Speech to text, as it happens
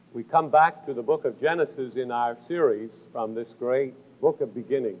We come back to the book of Genesis in our series from this great book of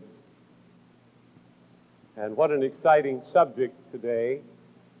beginnings. And what an exciting subject today,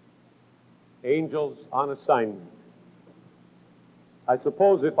 angels on assignment. I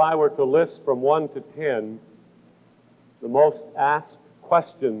suppose if I were to list from 1 to 10 the most asked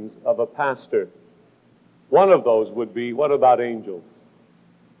questions of a pastor, one of those would be, what about angels?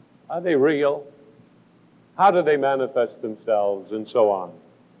 Are they real? How do they manifest themselves? And so on.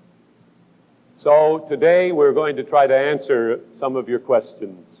 So today we're going to try to answer some of your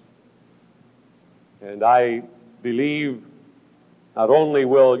questions. And I believe not only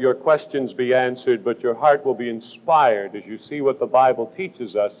will your questions be answered, but your heart will be inspired as you see what the Bible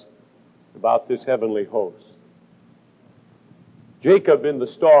teaches us about this heavenly host. Jacob in the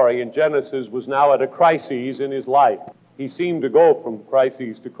story in Genesis was now at a crisis in his life. He seemed to go from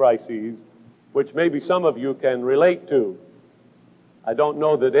crises to crises, which maybe some of you can relate to. I don't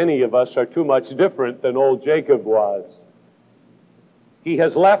know that any of us are too much different than old Jacob was. He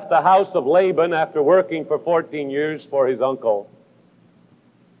has left the house of Laban after working for 14 years for his uncle.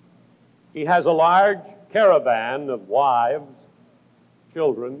 He has a large caravan of wives,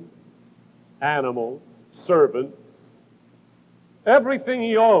 children, animals, servants, everything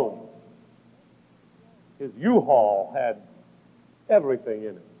he owned. His U-Haul had everything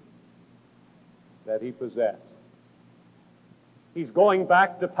in it that he possessed. He's going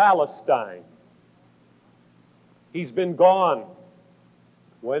back to Palestine. He's been gone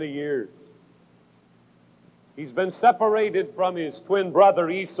 20 years. He's been separated from his twin brother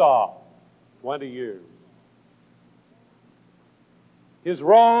Esau 20 years. His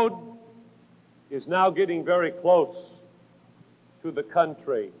road is now getting very close to the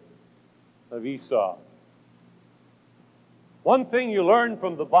country of Esau. One thing you learn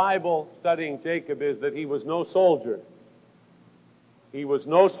from the Bible studying Jacob is that he was no soldier. He was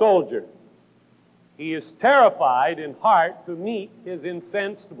no soldier. He is terrified in heart to meet his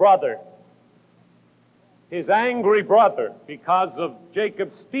incensed brother, his angry brother, because of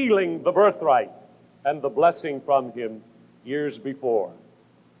Jacob stealing the birthright and the blessing from him years before.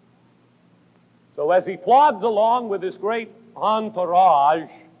 So as he plods along with his great entourage,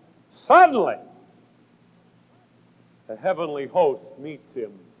 suddenly the heavenly host meets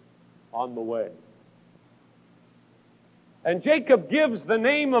him on the way. And Jacob gives the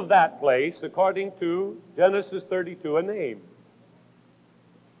name of that place, according to Genesis 32, a name.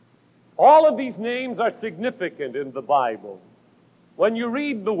 All of these names are significant in the Bible. When you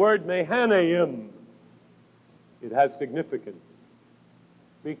read the word Mahanaim, it has significance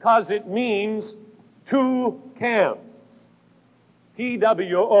because it means two camps.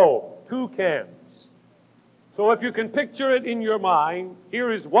 T-W-O, two camps. So if you can picture it in your mind,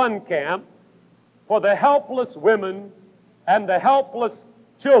 here is one camp for the helpless women and the helpless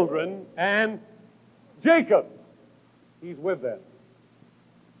children, and Jacob, he's with them,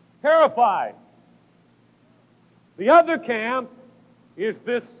 terrified. The other camp is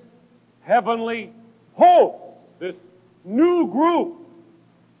this heavenly host, this new group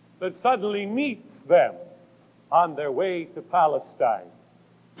that suddenly meets them on their way to Palestine.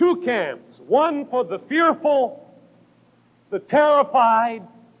 Two camps, one for the fearful, the terrified,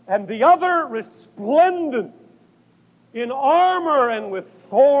 and the other resplendent in armor and with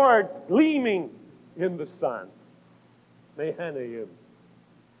swords gleaming in the sun. Mahanaim,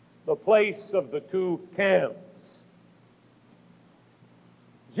 the place of the two camps.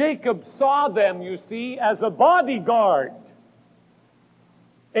 Jacob saw them, you see, as a bodyguard,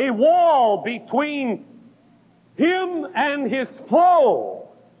 a wall between him and his foe.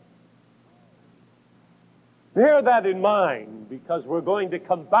 Bear that in mind, because we're going to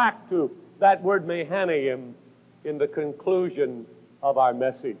come back to that word Mahanaim in the conclusion of our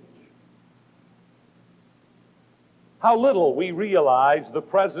message. How little we realize the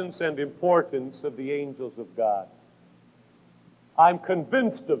presence and importance of the angels of God. I'm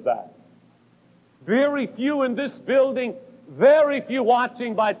convinced of that. Very few in this building, very few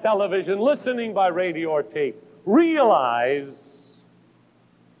watching by television, listening by radio or tape, realize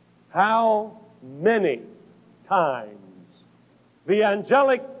how many times the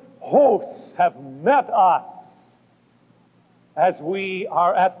angelic hosts have met us as we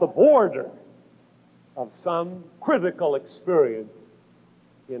are at the border of some critical experience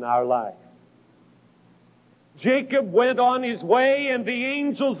in our life. Jacob went on his way, and the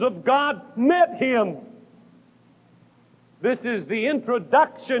angels of God met him. This is the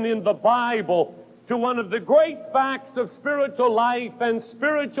introduction in the Bible to one of the great facts of spiritual life and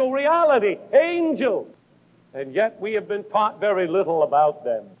spiritual reality. Angels. and yet we have been taught very little about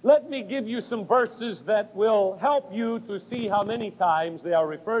them. Let me give you some verses that will help you to see how many times they are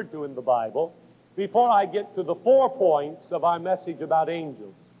referred to in the Bible before I get to the 4 points of our message about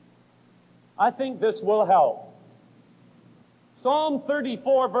angels. I think this will help. Psalm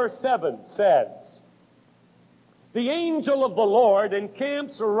 34, verse 7 says, "The angel of the Lord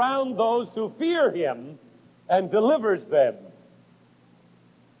encamps around those who fear him and delivers them."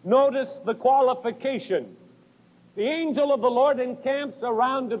 Notice the qualification. The angel of the Lord encamps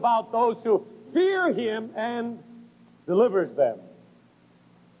around about those who fear him and delivers them.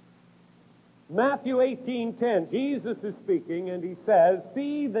 Matthew 18:10, Jesus is speaking, and he says,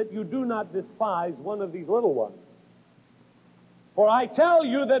 "See that you do not despise one of these little ones. For I tell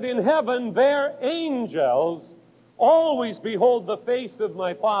you that in heaven their angels always behold the face of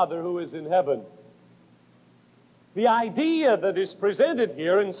my Father who is in heaven." The idea that is presented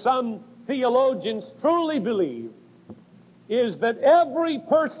here, and some theologians truly believe, is that every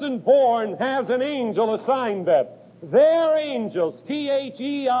person born has an angel assigned them. Their angels,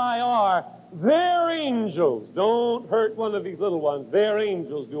 T-H-E-I-R, their angels, don't hurt one of these little ones, their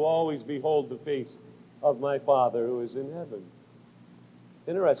angels do always behold the face of my Father who is in heaven.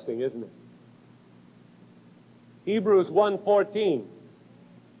 Interesting, isn't it? Hebrews 1:14.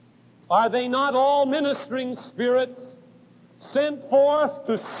 "Are they not all ministering spirits sent forth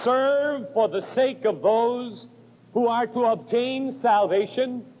to serve for the sake of those who are to obtain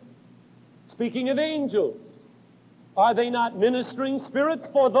salvation?" Speaking of angels, are they not ministering spirits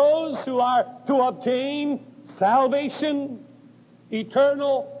for those who are to obtain salvation,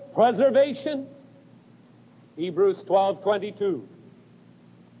 eternal preservation? Hebrews 12:22.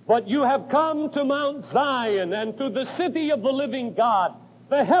 "But you have come to Mount Zion and to the city of the living God,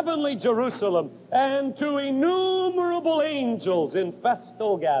 the heavenly Jerusalem, and to innumerable angels in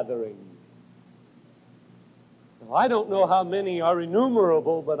festal gathering." Now, I don't know how many are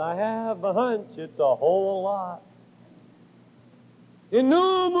innumerable, but I have a hunch it's a whole lot.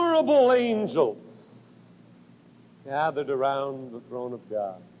 Innumerable angels gathered around the throne of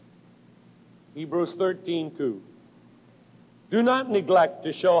God. Hebrews 13:2. "Do not neglect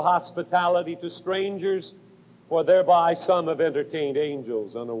to show hospitality to strangers, for thereby some have entertained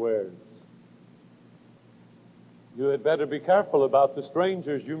angels unawares." You had better be careful about the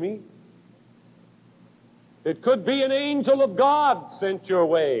strangers you meet. It could be an angel of God sent your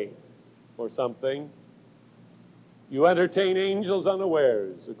way for something. You entertain angels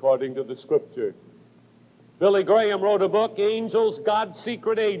unawares, according to the Scripture. Billy Graham wrote a book, Angels, God's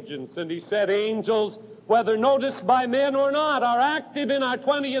Secret Agents, and he said angels, whether noticed by men or not, are active in our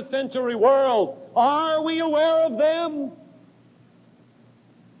 20th century world. Are we aware of them?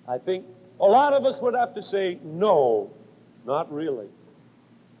 I think a lot of us would have to say, no, not really.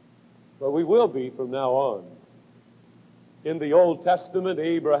 But we will be from now on. In the Old Testament,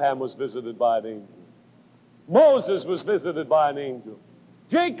 Abraham was visited by an angel. Moses was visited by an angel.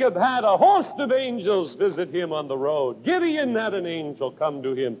 Jacob had a host of angels visit him on the road. Gideon had an angel come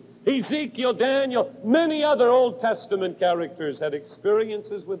to him. Ezekiel, Daniel, many other Old Testament characters had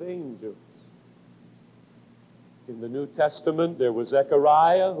experiences with angels. In the New Testament, there was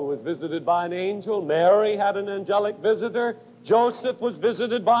Zechariah, who was visited by an angel. Mary had an angelic visitor. Joseph was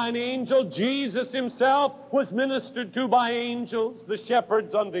visited by an angel. Jesus himself was ministered to by angels. The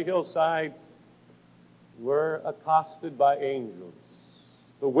shepherds on the hillside were accosted by angels.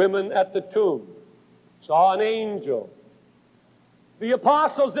 The women at the tomb saw an angel. The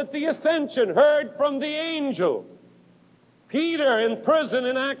apostles at the ascension heard from the angel. Peter in prison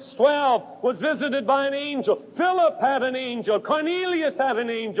in Acts 12 was visited by an angel. Philip had an angel. Cornelius had an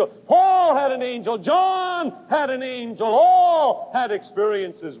angel. Paul had an angel. John had an angel. All had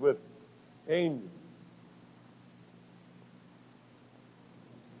experiences with angels.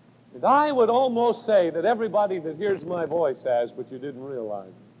 And I would almost say that everybody that hears my voice has, but you didn't realize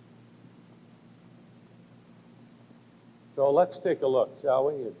it. So let's take a look, shall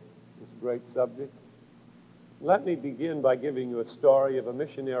we, at this great subject. Let me begin by giving you a story of a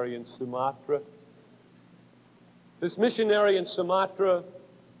missionary in Sumatra. This missionary in Sumatra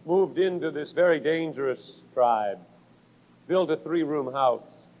moved into this very dangerous tribe, built a 3-room house.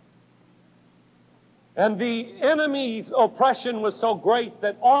 And the enemy's oppression was so great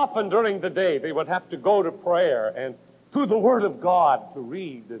that often during the day they would have to go to prayer and to the Word of God to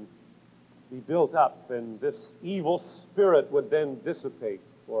read and be built up, and this evil spirit would then dissipate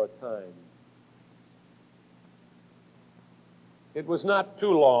for a time. It was not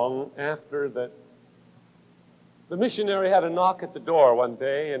too long after that the missionary had a knock at the door one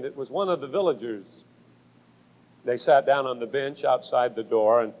day, and it was one of the villagers. They sat down on the bench outside the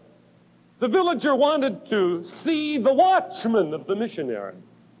door, and The villager wanted to see the watchman of the missionary.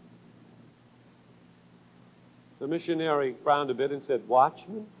 The missionary frowned a bit and said,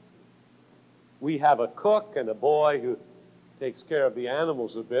 "Watchman? We have a cook and a boy who takes care of the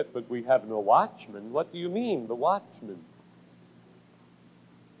animals a bit, but we have no watchman. What do you mean, the watchman?"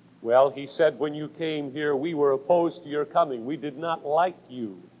 "Well," he said, "when you came here, we were opposed to your coming. We did not like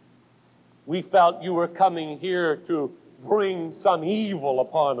you. We felt you were coming here to bring some evil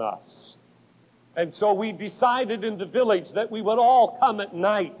upon us. And so we decided in the village that we would all come at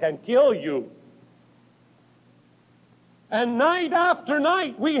night and kill you. And night after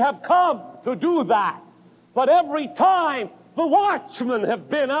night we have come to do that. But every time the watchmen have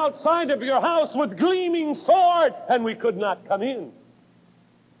been outside of your house with gleaming sword, and we could not come in.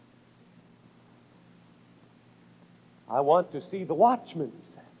 I want to see the watchman,"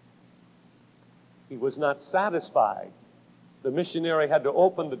 he said. He was not satisfied. The missionary had to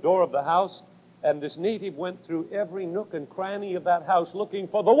open the door of the house, and this native went through every nook and cranny of that house looking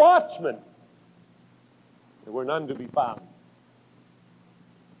for the watchman. There were none to be found.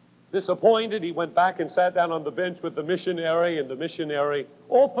 Disappointed, he went back and sat down on the bench with the missionary, and the missionary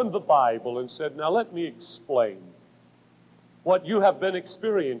opened the Bible and said, "Now let me explain what you have been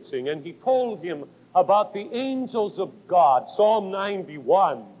experiencing." And he told him about the angels of God, Psalm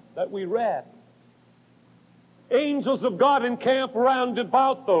 91 that we read. Angels of God encamp round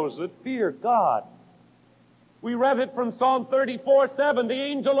about those that fear God. We read it from Psalm 34:7. The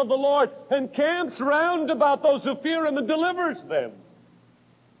angel of the Lord encamps round about those who fear him and delivers them.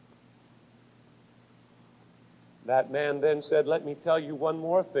 That man then said, "Let me tell you one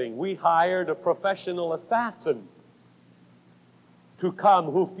more thing. We hired a professional assassin to come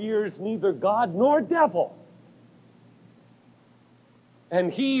who fears neither God nor devil.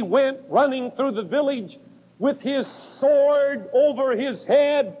 And he went running through the village with his sword over his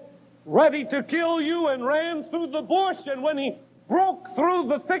head, ready to kill you, and ran through the bush. And when he broke through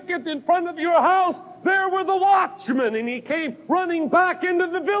the thicket in front of your house, there were the watchmen. And he came running back into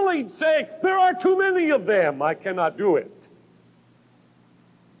the village saying, 'There are too many of them. I cannot do it.'"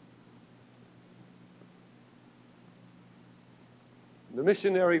 The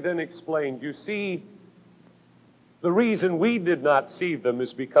missionary then explained, "You see, the reason we did not see them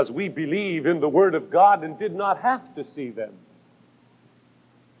is because we believe in the Word of God and did not have to see them.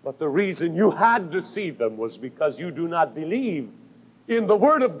 But the reason you had to see them was because you do not believe in the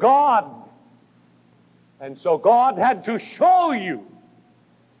Word of God. And so God had to show you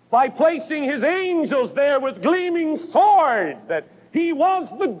by placing His angels there with gleaming sword that He was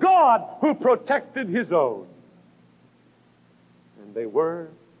the God who protected His own." And they were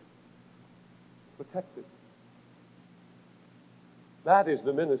protected. That is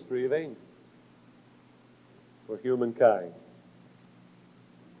the ministry of angels for humankind.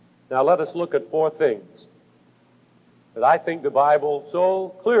 Now let us look at four things that I think the Bible so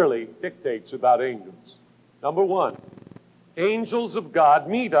clearly dictates about angels. Number one, angels of God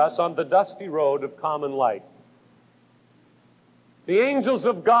meet us on the dusty road of common life. The angels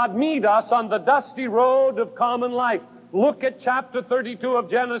of God meet us on the dusty road of common life. Look at chapter 32 of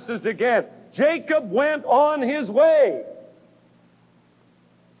Genesis again. Jacob went on his way.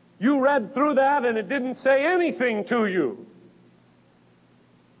 You read through that and it didn't say anything to you.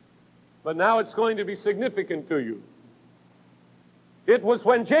 But now it's going to be significant to you. It was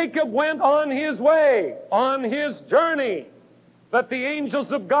when Jacob went on his way, on his journey, that the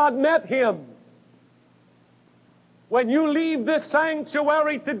angels of God met him. When you leave this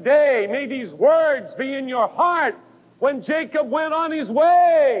sanctuary today, may these words be in your heart. When Jacob went on his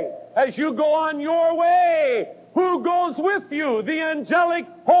way, as you go on your way, who goes with you? The angelic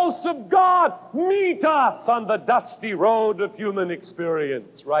hosts of God meet us on the dusty road of human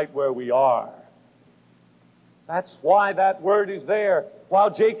experience, right where we are. That's why that word is there.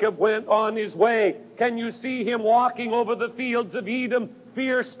 While Jacob went on his way, can you see him walking over the fields of Edom,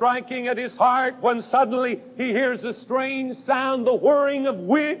 fear striking at his heart, when suddenly he hears a strange sound, the whirring of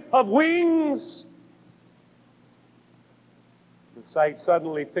wings? The sight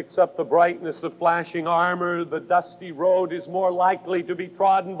suddenly picks up the brightness of flashing armor. The dusty road is more likely to be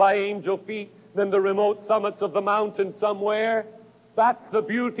trodden by angel feet than the remote summits of the mountain somewhere. That's the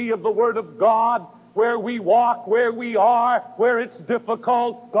beauty of the Word of God. Where we walk, where we are, where it's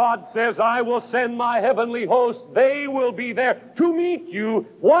difficult, God says, "I will send my heavenly host. They will be there to meet you,"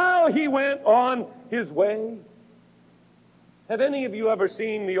 while he went on his way. Have any of you ever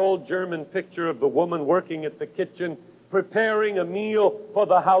seen the old German picture of the woman working at the kitchen, preparing a meal for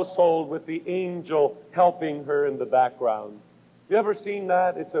the household with the angel helping her in the background? You ever seen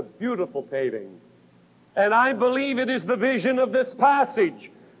that? It's a beautiful painting. And I believe it is the vision of this passage.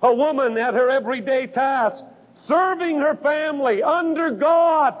 A woman at her everyday task, serving her family under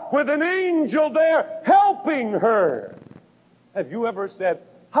God with an angel there helping her. Have you ever said,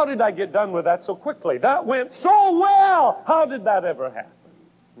 how did I get done with that so quickly? That went so well. How did that ever happen?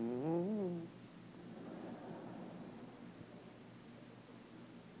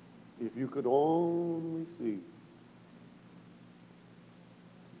 If you could only see.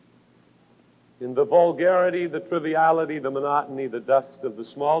 In the vulgarity, the triviality, the monotony, the dust of the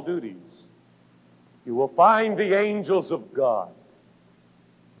small duties, you will find the angels of God.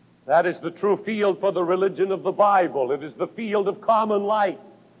 That is the true field for the religion of the Bible. It is the field of common life.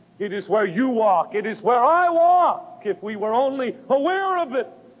 It is where you walk. It is where I walk, if we were only aware of it.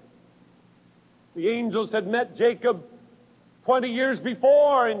 The angels had met Jacob 20 years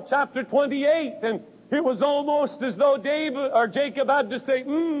before in chapter 28, and it was almost as though Jacob had to say,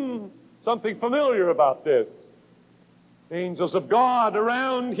 something familiar about this. The angels of God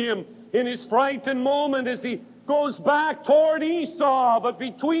around him in his frightened moment as he goes back toward Esau, but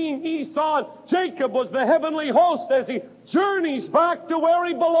between Esau and Jacob was the heavenly host as he journeys back to where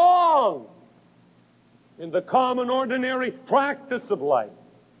he belongs in the common, ordinary practice of life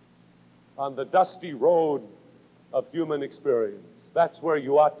on the dusty road of human experience. That's where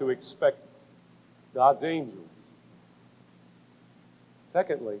you ought to expect God's angels.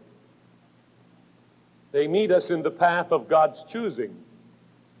 Secondly, they meet us in the path of God's choosing.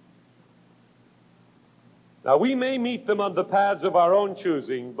 Now, we may meet them on the paths of our own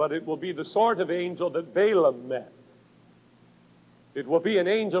choosing, but it will be the sort of angel that Balaam met. It will be an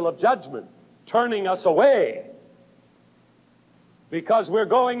angel of judgment, turning us away. Because we're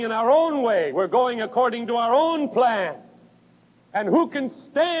going in our own way. We're going according to our own plan. And who can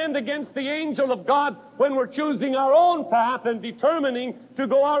stand against the angel of God when we're choosing our own path and determining to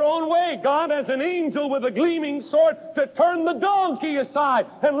go our own way? God has an angel with a gleaming sword to turn the donkey aside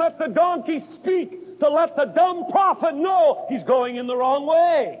and let the donkey speak, to let the dumb prophet know he's going in the wrong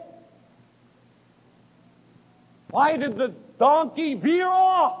way. Why did the donkey veer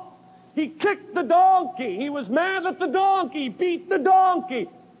off? He kicked the donkey. He was mad at the donkey. He beat the donkey.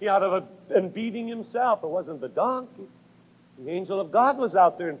 He ought to have been beating himself. It wasn't the donkey. The angel of God was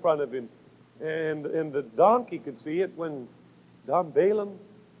out there in front of him. And the donkey could see it when dumb Balaam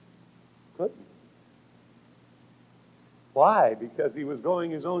couldn't. Why? Because he was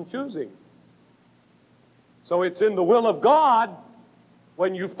going his own choosing. So it's in the will of God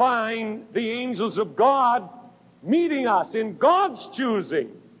when you find the angels of God meeting us in God's choosing.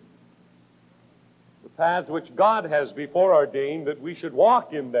 The paths which God has before ordained that we should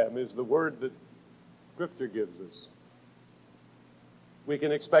walk in them is the word that Scripture gives us. We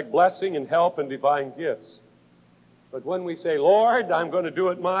can expect blessing and help and divine gifts. But when we say, Lord, I'm going to do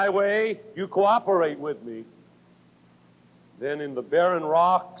it my way, you cooperate with me, then in the barren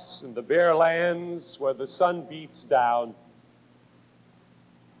rocks and the bare lands where the sun beats down,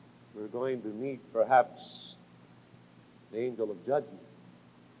 we're going to meet perhaps the angel of judgment.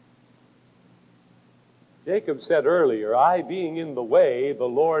 Jacob said earlier, I being in the way, the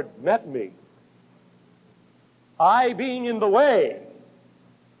Lord met me. I being in the way,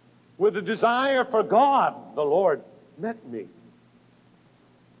 with a desire for God, the Lord met me.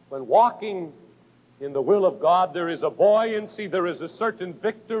 When walking in the will of God, there is a buoyancy, there is a certain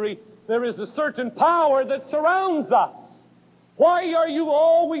victory, there is a certain power that surrounds us. Why are you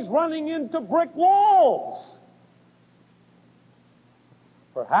always running into brick walls?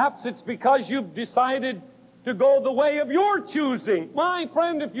 Perhaps it's because you've decided to go the way of your choosing. My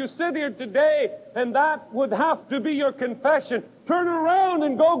friend, if you sit here today and that would have to be your confession, turn around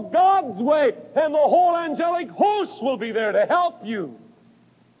and go God's way, and the whole angelic host will be there to help you.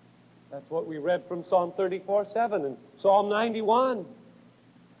 That's what we read from Psalm 34:7 and Psalm 91.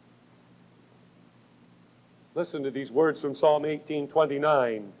 Listen to these words from Psalm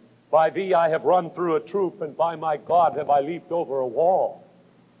 18:29. By thee I have run through a troop, and by my God have I leaped over a wall.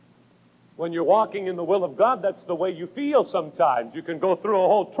 When you're walking in the will of God, that's the way you feel sometimes. You can go through a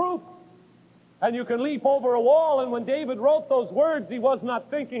whole troop, and you can leap over a wall. And when David wrote those words, he was not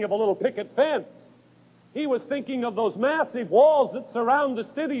thinking of a little picket fence. He was thinking of those massive walls that surround the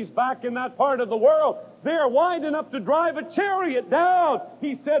cities back in that part of the world. They're wide enough to drive a chariot down.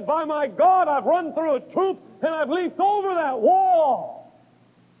 He said, by my God, I've run through a troop, and I've leaped over that wall.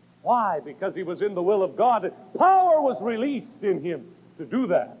 Why? Because he was in the will of God. Power was released in him to do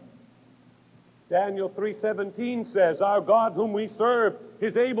that. Daniel 3:17 says, our God whom we serve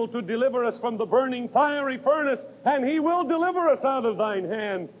is able to deliver us from the burning fiery furnace, and he will deliver us out of thine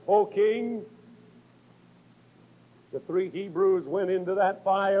hand, O king. The three Hebrews went into that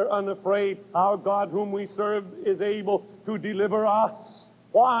fire unafraid. Our God whom we serve is able to deliver us.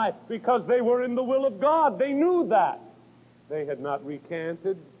 Why? Because they were in the will of God. They knew that. They had not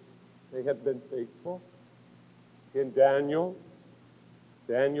recanted. They had been faithful. In Daniel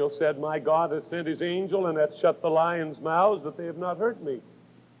said, my God hath sent his angel and hath shut the lions' mouths that they have not hurt me.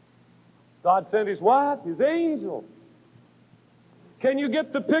 God sent his what? His angel. Can you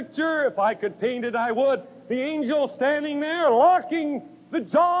get the picture? If I could paint it, I would. The angel standing there locking the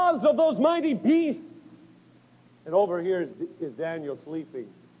jaws of those mighty beasts. And over here is Daniel sleeping.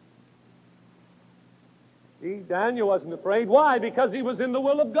 See, Daniel wasn't afraid. Why? Because he was in the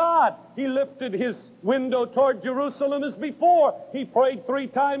will of God. He lifted his window toward Jerusalem as before. He prayed 3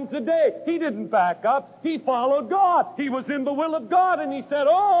 times a day. He didn't back up. He followed God. He was in the will of God, and he said,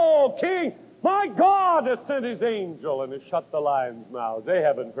 oh, King, my God has sent his angel and has shut the lions' mouths. They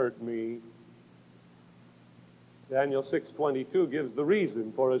haven't hurt me. Daniel 6:22 gives the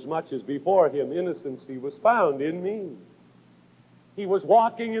reason. For as much as before him innocency was found in me. He was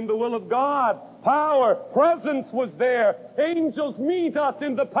walking in the will of God. Power, presence was there. Angels meet us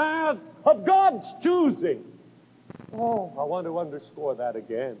in the path of God's choosing. Oh, I want to underscore that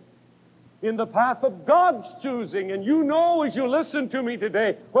again. In the path of God's choosing. And you know as you listen to me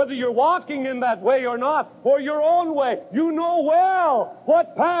today, whether you're walking in that way or not, or your own way, you know well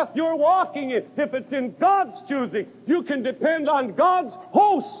what path you're walking in. If it's in God's choosing, you can depend on God's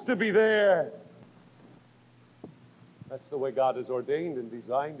host to be there. That's the way God has ordained and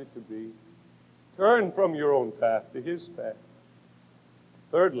designed it to be. Turn from your own path to his path.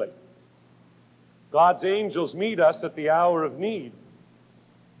 Thirdly, God's angels meet us at the hour of need.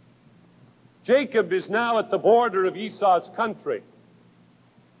 Jacob is now at the border of Esau's country.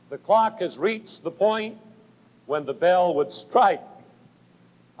 The clock has reached the point when the bell would strike.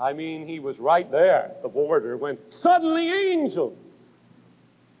 I mean, he was right there at the border when suddenly angels.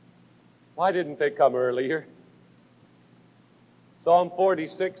 Why didn't they come earlier? Psalm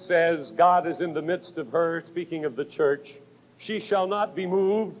 46 says, God is in the midst of her, speaking of the church. She shall not be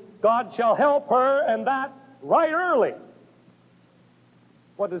moved. God shall help her, and that right early.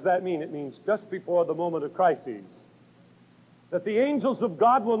 What does that mean? It means just before the moment of crises. That the angels of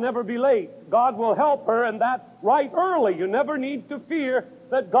God will never be late. God will help her, and that right early. You never need to fear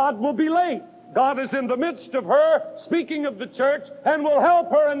that God will be late. God is in the midst of her, speaking of the church, and will help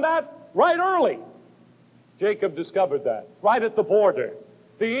her, and that right early. Jacob discovered that, right at the border.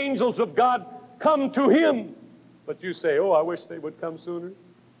 The angels of God come to him. But you say, oh, I wish they would come sooner.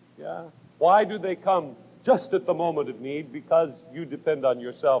 Yeah. Why do they come just at the moment of need? Because you depend on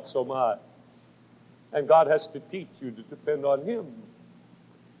yourself so much. And God has to teach you to depend on him.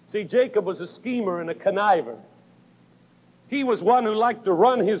 See, Jacob was a schemer and a conniver. He was one who liked to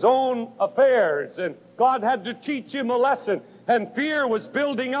run his own affairs, and God had to teach him a lesson. And fear was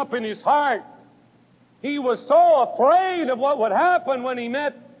building up in his heart. He was so afraid of what would happen when he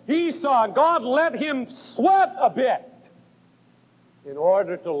met Esau. God let him sweat a bit in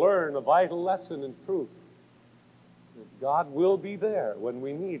order to learn a vital lesson in truth. That God will be there when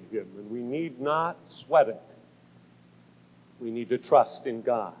we need him, and we need not sweat it. We need to trust in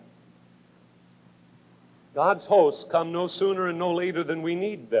God. God's hosts come no sooner and no later than we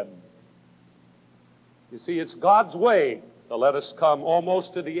need them. You see, it's God's way to let us come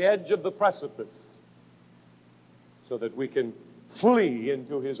almost to the edge of the precipice, so that we can flee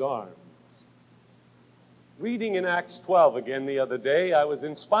into his arms. Reading in Acts 12 again the other day, I was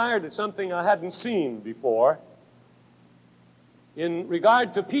inspired at something I hadn't seen before. In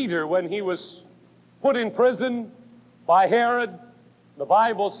regard to Peter, when he was put in prison by Herod, the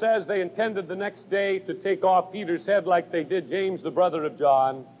Bible says they intended the next day to take off Peter's head like they did James, the brother of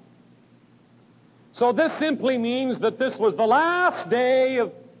John. So this simply means that this was the last day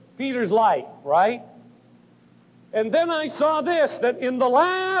of Peter's life, right? And then I saw this, that in the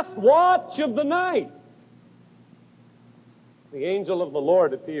last watch of the night, the angel of the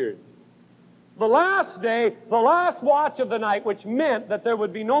Lord appeared. The last day, the last watch of the night, which meant that there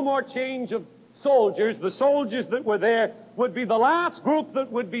would be no more change of soldiers. The soldiers that were there would be the last group that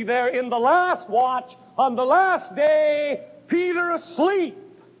would be there in the last watch on the last day. Peter asleep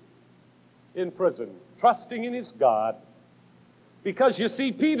in prison, trusting in his God. Because, you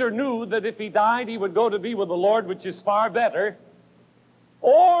see, Peter knew that if he died, he would go to be with the Lord, which is far better.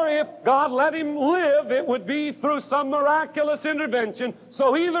 Or if God let him live, it would be through some miraculous intervention.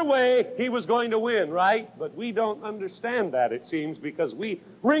 So either way, he was going to win, right? But we don't understand that, it seems, because we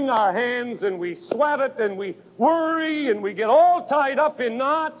wring our hands and we sweat it and we worry and we get all tied up in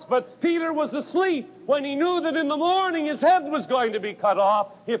knots. But Peter was asleep when he knew that in the morning his head was going to be cut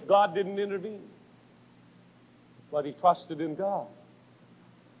off if God didn't intervene. But he trusted in God.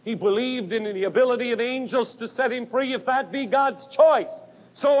 He believed in the ability of angels to set him free if that be God's choice.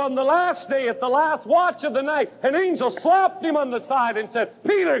 So on the last day, at the last watch of the night, an angel slapped him on the side and said,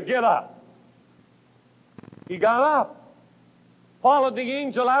 Peter, get up. He got up, followed the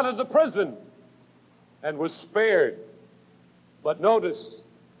angel out of the prison, and was spared. But notice,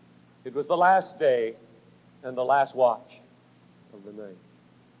 it was the last day and the last watch of the night.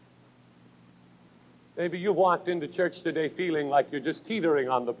 Maybe you walked into church today feeling like you're just teetering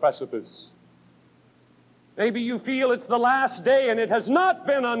on the precipice. Maybe you feel it's the last day, and it has not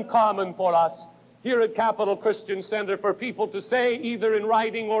been uncommon for us here at Capital Christian Center for people to say, either in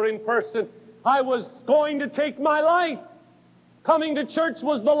writing or in person, I was going to take my life. Coming to church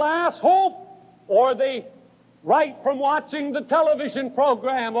was the last hope. Or they write from watching the television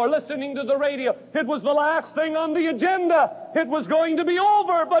program or listening to the radio. It was the last thing on the agenda. It was going to be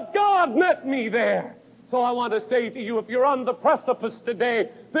over, but God met me there. So I want to say to you, if you're on the precipice today,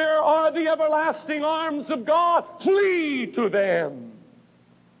 there are the everlasting arms of God. Flee to them.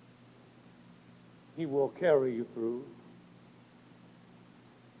 He will carry you through.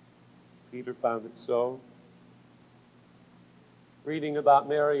 Peter found it so. Reading about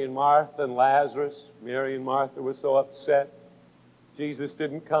Mary and Martha and Lazarus, Mary and Martha were so upset. Jesus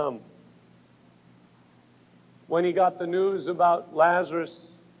didn't come. When he got the news about Lazarus'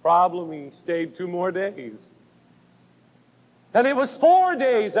 problem, he stayed 2 more days. And it was 4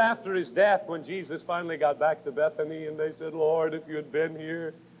 days after his death when Jesus finally got back to Bethany, and they said, Lord, if you had been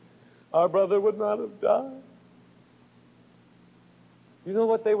here, our brother would not have died. You know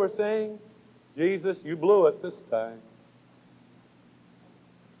what they were saying? Jesus, you blew it this time.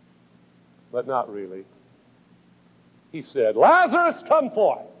 But not really. He said, Lazarus, come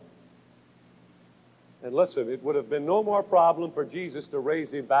forth. And listen, it would have been no more problem for Jesus to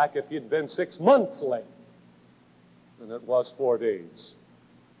raise him back if he had been 6 months late than it was 4 days.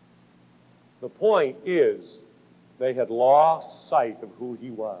 The point is, they had lost sight of who he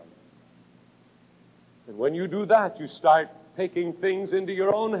was. And when you do that, you start taking things into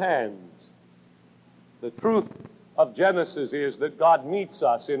your own hands. The truth of Genesis is that God meets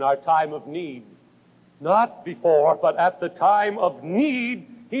us in our time of need. Not before, but at the time of need,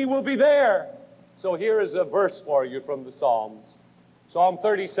 he will be there. So here is a verse for you from the Psalms. Psalm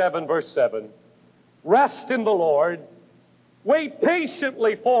 37, verse 7. Rest in the Lord. Wait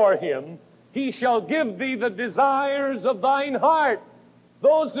patiently for him. He shall give thee the desires of thine heart.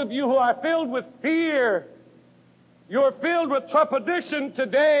 Those of you who are filled with fear, you're filled with trepidation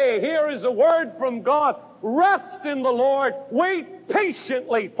today, here is a word from God. Rest in the Lord. Wait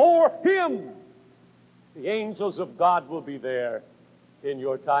patiently for him. The angels of God will be there in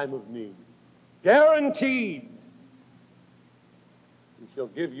your time of need. Guaranteed. He shall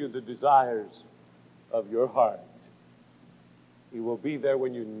give you the desires of your heart. He will be there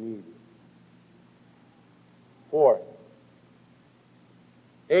when you need it. Fourth,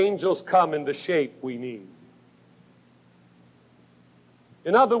 angels come in the shape we need.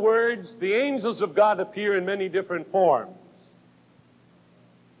 In other words, the angels of God appear in many different forms.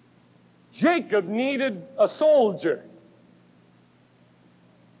 Jacob needed a soldier.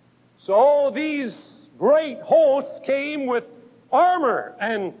 So these great hosts came with armor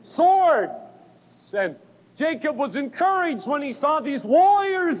and swords. And Jacob was encouraged when he saw these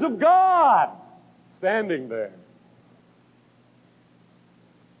warriors of God standing there.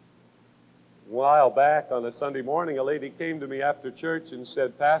 A while back on a Sunday morning, a lady came to me after church and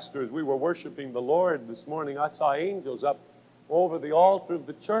said, Pastor, as we were worshiping the Lord this morning, I saw angels up over the altar of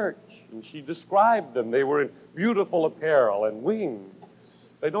the church. And she described them. They were in beautiful apparel and wings.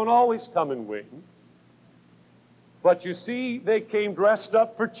 They don't always come in wings. But you see, they came dressed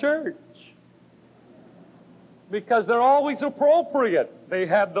up for church. Because they're always appropriate. They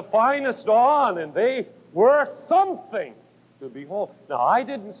had the finest on, and they were something to behold. Now, I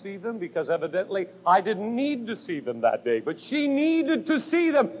didn't see them because evidently I didn't need to see them that day. But she needed to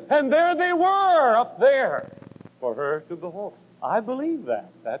see them, and there they were up there for her to behold. I believe that.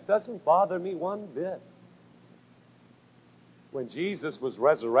 That doesn't bother me one bit. When Jesus was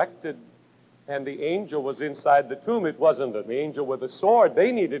resurrected and the angel was inside the tomb, it wasn't an angel with a sword.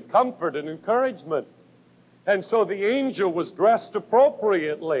 They needed comfort and encouragement. And so the angel was dressed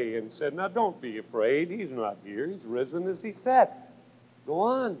appropriately and said, now don't be afraid. He's not here. He's risen as he said. Go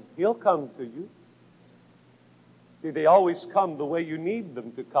on. He'll come to you. See, they always come the way you need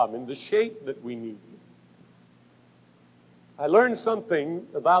them to come, in the shape that we need them. I learned something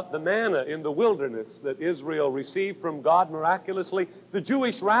about the manna in the wilderness that Israel received from God miraculously. The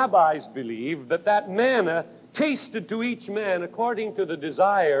Jewish rabbis believed that that manna tasted to each man according to the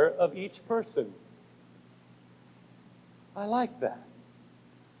desire of each person. I like that.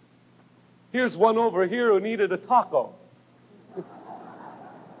 Here's one over here who needed a taco.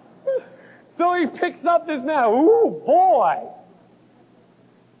 So he picks up this now. Ooh, boy.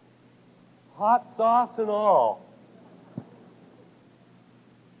 Hot sauce and all.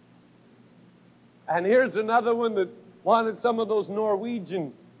 And here's another one that wanted some of those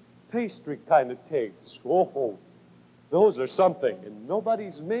Norwegian pastry kind of tastes. Oh, those are something. And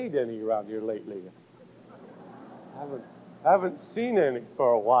nobody's made any around here lately. Haven't seen any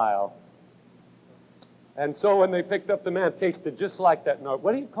for a while. And so when they picked up the man, it tasted just like that. Now,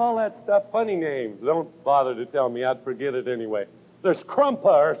 what do you call that stuff? Funny names. Don't bother to tell me. I'd forget it anyway. There's crumpa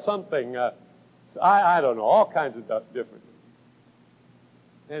or something. I don't know. All kinds of different.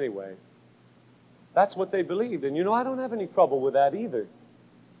 Anyway, that's what they believed. And I don't have any trouble with that either.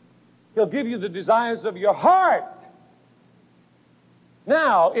 He'll give you the desires of your heart.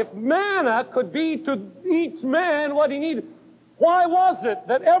 Now, if manna could be to each man what he needed, why was it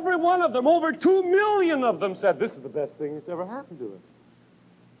that every one of them, over 2 million of them, said, this is the best thing that's ever happened to us?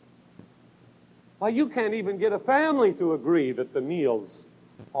 Why, you can't even get a family to agree that the meal's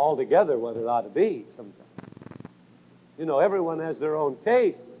altogether what it ought to be sometimes. Everyone has their own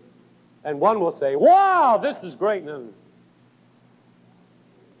tastes. And one will say, wow, this is great. No.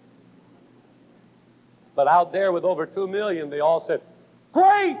 But out there with over 2 million, they all said,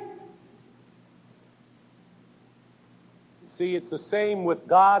 great! See, it's the same with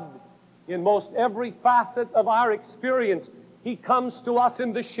God in most every facet of our experience. He comes to us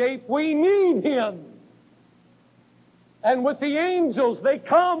in the shape we need Him. And with the angels, they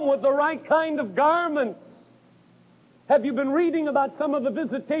come with the right kind of garments. Have you been reading about some of the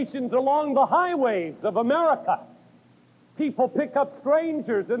visitations along the highways of America? People pick up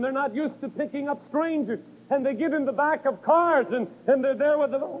strangers, and they're not used to picking up strangers. And they get in the back of cars, and they're there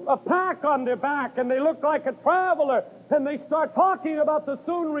with a pack on their back, and they look like a traveler, and they start talking about the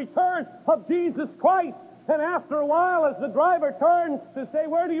soon return of Jesus Christ. And after a while, as the driver turns to say,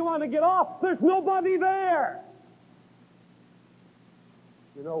 where do you want to get off? There's nobody there.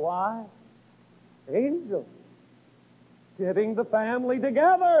 You know why? Angels getting the family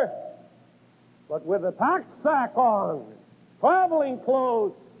together, but with a pack sack on, traveling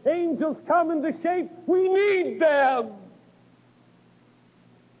clothes. Angels come into shape. We need them.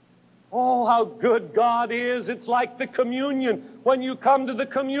 Oh, how good God is. It's like the communion. When you come to the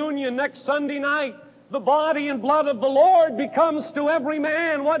communion next Sunday night, the body and blood of the Lord becomes to every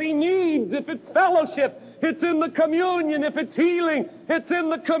man what he needs. If it's fellowship, it's in the communion. If it's healing, it's in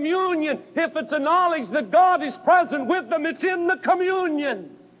the communion. If it's a knowledge that God is present with them, it's in the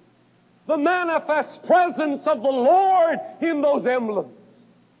communion. The manifest presence of the Lord in those emblems.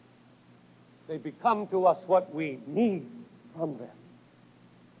 They become to us what we need from them.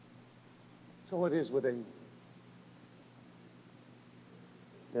 So it is with angels.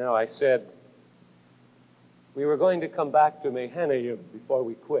 Now, I said we were going to come back to Mahanaim before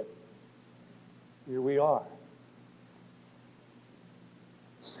we quit. Here we are.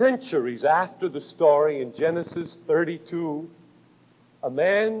 Centuries after the story in Genesis 32, a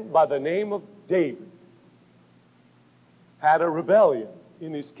man by the name of David had a rebellion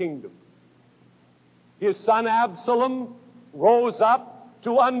in his kingdom. His son Absalom rose up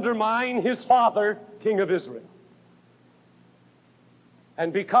to undermine his father, king of Israel.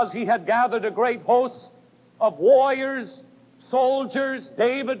 And because he had gathered a great host of warriors, soldiers,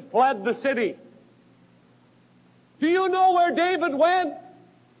 David fled the city. Do you know where David went?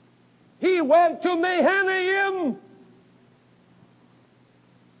 He went to Mahanaim.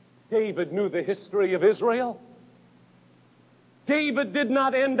 David knew the history of Israel. David did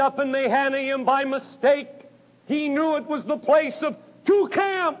not end up in Mahanaim by mistake. He knew it was the place of two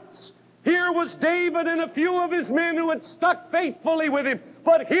camps. Here was David and a few of his men who had stuck faithfully with him.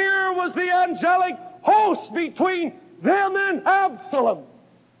 But here was the angelic host between them and Absalom.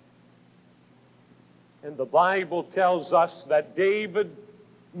 And the Bible tells us that David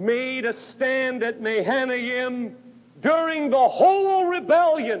made a stand at Mahanaim during the whole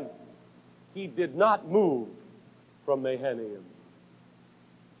rebellion. He did not move from Mahanaim.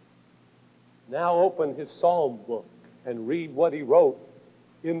 Now open his psalm book and read what he wrote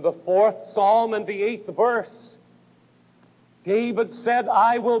in the 4th Psalm and the 8th verse. David said,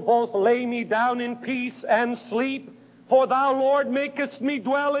 I will both lay me down in peace and sleep, for thou, Lord, makest me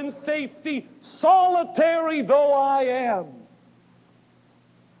dwell in safety, solitary though I am.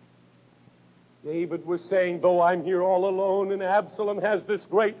 David was saying, though I'm here all alone and Absalom has this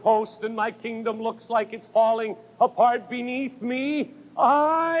great host and my kingdom looks like it's falling apart beneath me,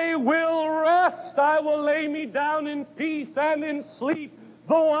 I will rest. I will lay me down in peace and in sleep,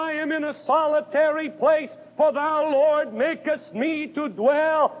 though I am in a solitary place, for thou, Lord, makest me to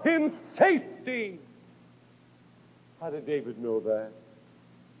dwell in safety. How did David know that?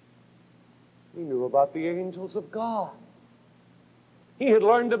 He knew about the angels of God. He had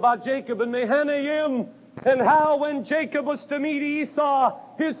learned about Jacob and Mahanaim, and how when Jacob was to meet Esau,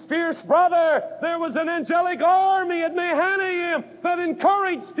 his fierce brother, there was an angelic army at Mahanaim that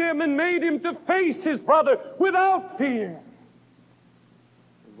encouraged him and made him to face his brother without fear.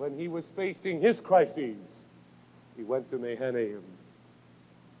 And when he was facing his crises, he went to Mahanaim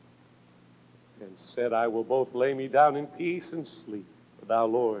and said, I will both lay me down in peace and sleep, for thou,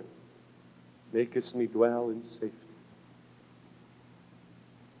 Lord, makest me dwell in safety.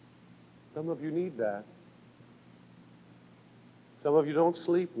 Some of you need that. Some of you don't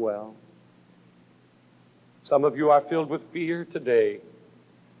sleep well. Some of you are filled with fear today.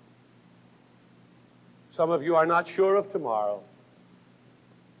 Some of you are not sure of tomorrow.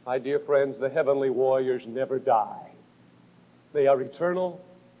 My dear friends, the heavenly warriors never die. They are eternal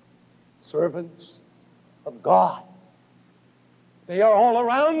servants of God. They are all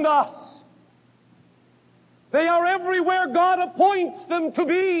around us. They are everywhere God appoints them to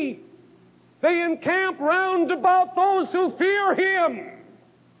be. They encamp round about those who fear Him.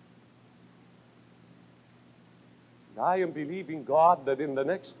 And I am believing God that in the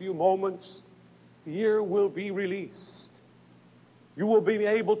next few moments, fear will be released. You will be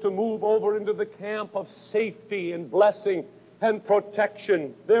able to move over into the camp of safety and blessing and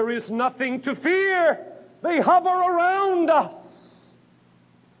protection. There is nothing to fear. They hover around us.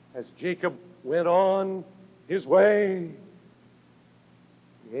 As Jacob went on his way,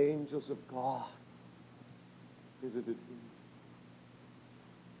 the angels of God visited him.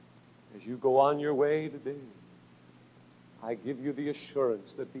 As you go on your way today, I give you the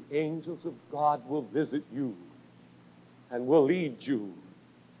assurance that the angels of God will visit you and will lead you,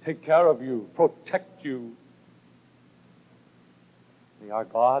 take care of you, protect you. They are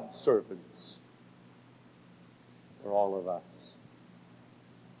God's servants for all of us.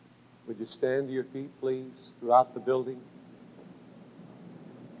 Would you stand to your feet, please, throughout the building?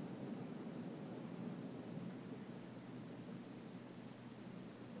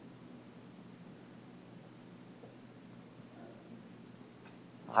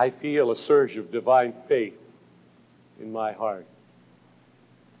 I feel a surge of divine faith in my heart.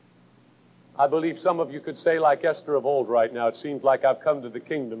 I believe some of you could say like Esther of old right now, it seems like I've come to the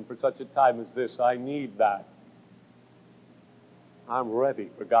kingdom for such a time as this. I need that. I'm ready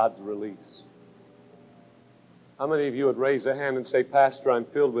for God's release. How many of you would raise a hand and say, Pastor, I'm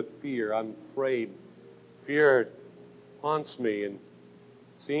filled with fear. I'm afraid. Fear haunts me and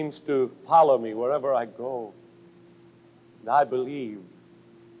seems to follow me wherever I go. And I believe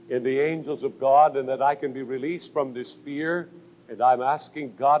in the angels of God and that I can be released from this fear. And I'm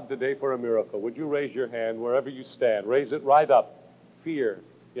asking God today for a miracle. Would you raise your hand wherever you stand? Raise it right up. Fear.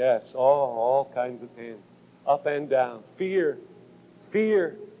 Yes, all kinds of hands. Up and down. Fear.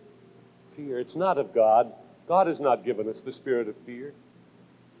 Fear. Fear. It's not of God. God has not given us the spirit of fear.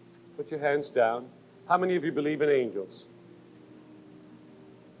 Put your hands down. How many of you believe in angels?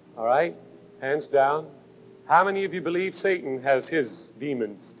 All right? Hands down. How many of you believe Satan has his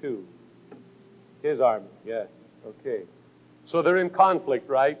demons too? His army, yes. Okay. So they're in conflict,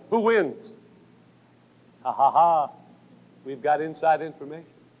 right? Who wins? Ha ha ha. We've got inside information.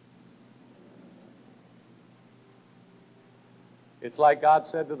 It's like God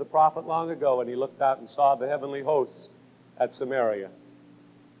said to the prophet long ago when he looked out and saw the heavenly hosts at Samaria.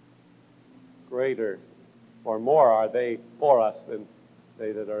 Greater or more are they for us than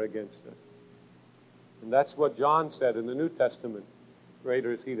they that are against us. And that's what John said in the New Testament.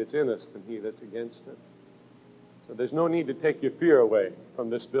 Greater is he that's in us than he that's against us. So there's no need to take your fear away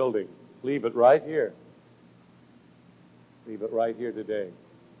from this building. Leave it right here. Leave it right here today.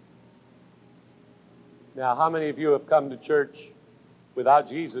 Now, how many of you have come to church without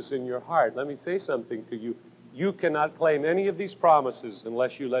Jesus in your heart? Let me say something to you. You cannot claim any of these promises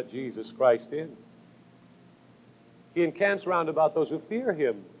unless you let Jesus Christ in. He encamps round about those who fear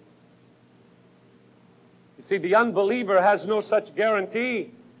him. You see, the unbeliever has no such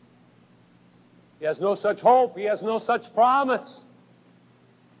guarantee. He has no such hope. He has no such promise.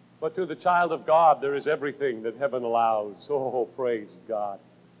 But to the child of God, there is everything that heaven allows. Oh, praise God.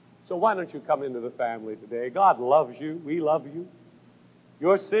 So why don't you come into the family today? God loves you. We love you.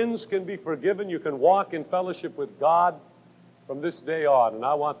 Your sins can be forgiven. You can walk in fellowship with God from this day on. And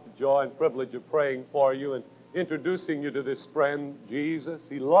I want the joy and privilege of praying for you and introducing you to this friend, Jesus.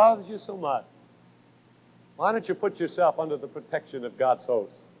 He loves you so much. Why don't you put yourself under the protection of God's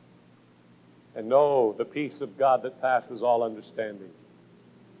hosts and know the peace of God that passes all understanding?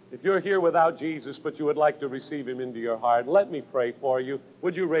 If you're here without Jesus, but you would like to receive him into your heart, let me pray for you.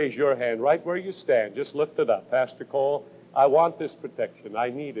 Would you raise your hand right where you stand? Just lift it up. Pastor Cole, I want this protection. I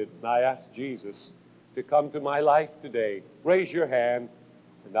need it. And I ask Jesus to come to my life today. Raise your hand,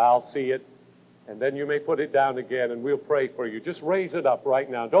 and I'll see it. And then you may put it down again, and we'll pray for you. Just raise it up right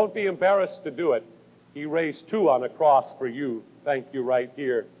now. Don't be embarrassed to do it. He raised 2 on a cross for you. Thank you right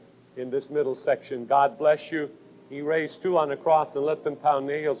here in this middle section. God bless you. He raised 2 on a cross and let them pound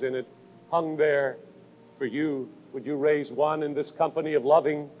nails in it. Hung there for you. Would you raise 1 in this company of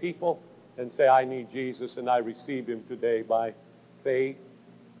loving people and say, I need Jesus and I receive him today by faith?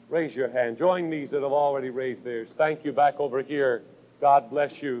 Raise your hand. Join these that have already raised theirs. Thank you back over here. God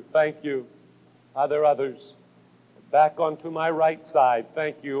bless you. Thank you. Are there others? Back onto my right side.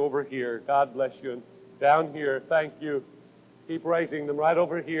 Thank you over here. God bless you. And down here. Thank you. Keep raising them right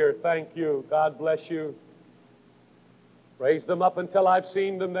over here. Thank you. God bless you. Raise them up until I've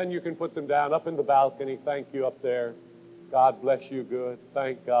seen them. Then you can put them down up in the balcony. Thank you up there. God bless you. Good.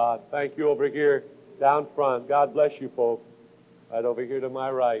 Thank God. Thank you over here down front. God bless you, folks. Right over here to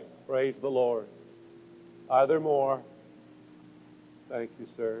my right. Praise the Lord. Are there more? Thank you,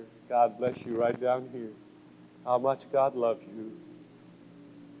 sir. God bless you right down here. How much God loves you.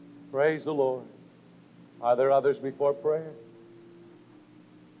 Praise the Lord. Are there others before prayer?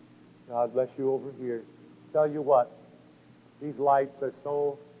 God bless you over here. Tell you what, these lights are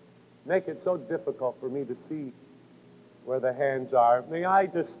make it so difficult for me to see where the hands are. May I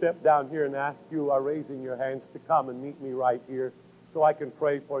just step down here and ask you, are raising your hands, to come and meet me right here so I can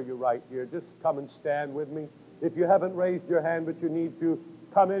pray for you right here. Just come and stand with me. If you haven't raised your hand but you need to,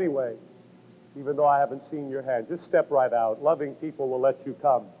 come anyway. Even though I haven't seen your hand, just step right out. Loving people will let you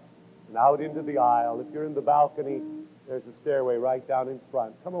come. And out into the aisle. If you're in the balcony, there's a stairway right down in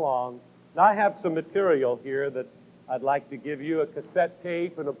front. Come along. Now I have some material here that I'd like to give you, a cassette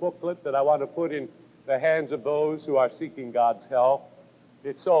tape and a booklet that I want to put in the hands of those who are seeking God's help.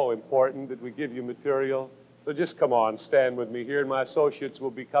 It's so important that we give you material. So just come on, stand with me here, and my associates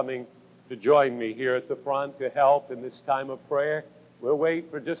will be coming to join me here at the front to help in this time of prayer. We'll wait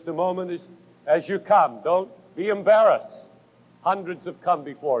for just a moment as you come. Don't be embarrassed. Hundreds have come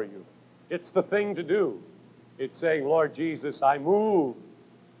before you. It's the thing to do. It's saying, Lord Jesus, I move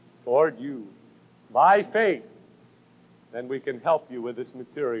toward you by faith. Then we can help you with this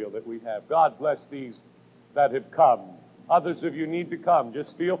material that we have. God bless these that have come. Others of you need to come.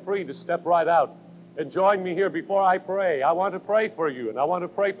 Just feel free to step right out and join me here before I pray. I want to pray for you, and I want to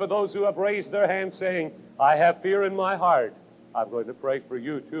pray for those who have raised their hands saying, I have fear in my heart. I'm going to pray for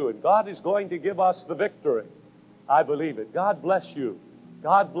you too, and God is going to give us the victory. I believe it. God bless you.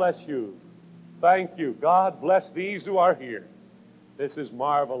 God bless you. Thank you. God bless these who are here. This is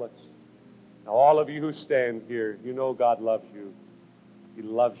marvelous. Now, all of you who stand here, you know God loves you. He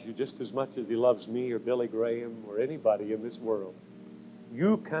loves you just as much as he loves me or Billy Graham or anybody in this world.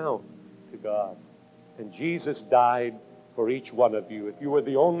 You count to God. And Jesus died for each one of you. If you were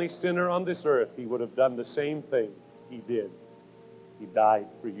the only sinner on this earth, he would have done the same thing he did. He died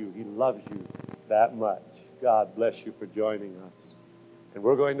for you. He loves you that much. God bless you for joining us. And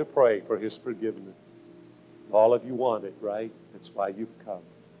we're going to pray for his forgiveness. All of you want it, right? That's why you've come.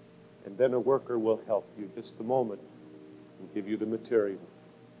 And then a worker will help you just a moment and give you the material.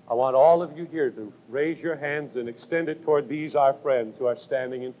 I want all of you here to raise your hands and extend it toward these, our friends who are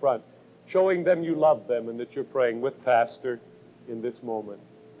standing in front, showing them you love them and that you're praying with Pastor in this moment.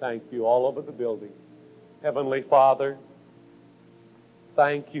 Thank you all over the building. Heavenly Father,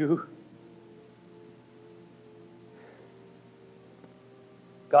 thank you.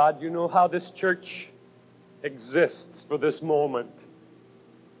 God, you know how this church exists for this moment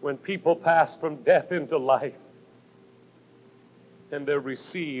when people pass from death into life and they're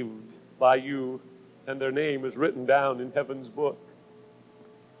received by you and their name is written down in heaven's book.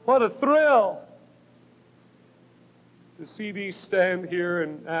 What a thrill to see these stand here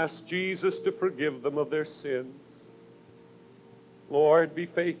and ask Jesus to forgive them of their sins. Lord, be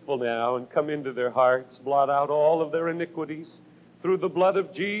faithful now and come into their hearts, blot out all of their iniquities. Through the blood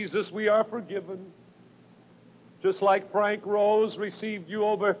of Jesus, we are forgiven. Just like Frank Rose received you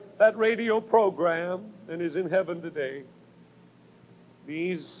over that radio program and is in heaven today.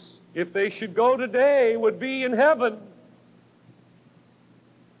 These, if they should go today, would be in heaven,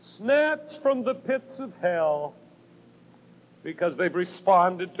 snatched from the pits of hell because they've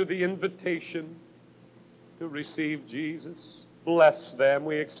responded to the invitation to receive Jesus. Bless them.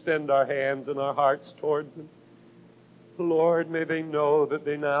 We extend our hands and our hearts toward them. Lord, may they know that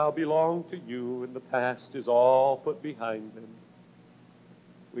they now belong to you and the past is all put behind them.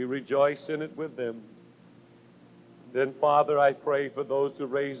 We rejoice in it with them. Then, Father, I pray for those who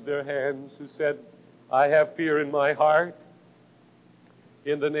raised their hands, who said, I have fear in my heart.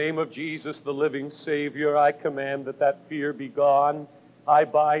 In the name of Jesus, the living Savior, I command that fear be gone. I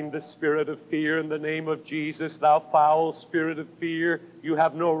bind the spirit of fear in the name of Jesus. Thou foul spirit of fear, you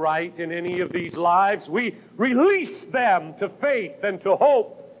have no right in any of these lives. We release them to faith and to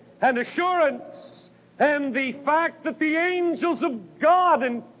hope and assurance and the fact that the angels of God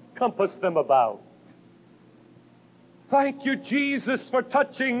encompass them about. Thank you, Jesus, for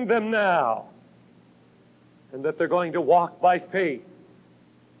touching them now, and that they're going to walk by faith.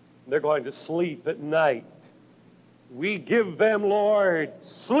 They're going to sleep at night. We give them, Lord,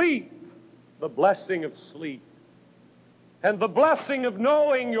 sleep, the blessing of sleep, and the blessing of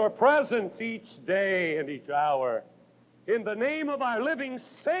knowing your presence each day and each hour. In the name of our living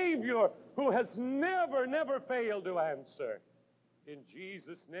Savior, who has never, never failed to answer. In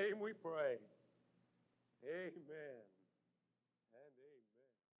Jesus' name we pray. Amen.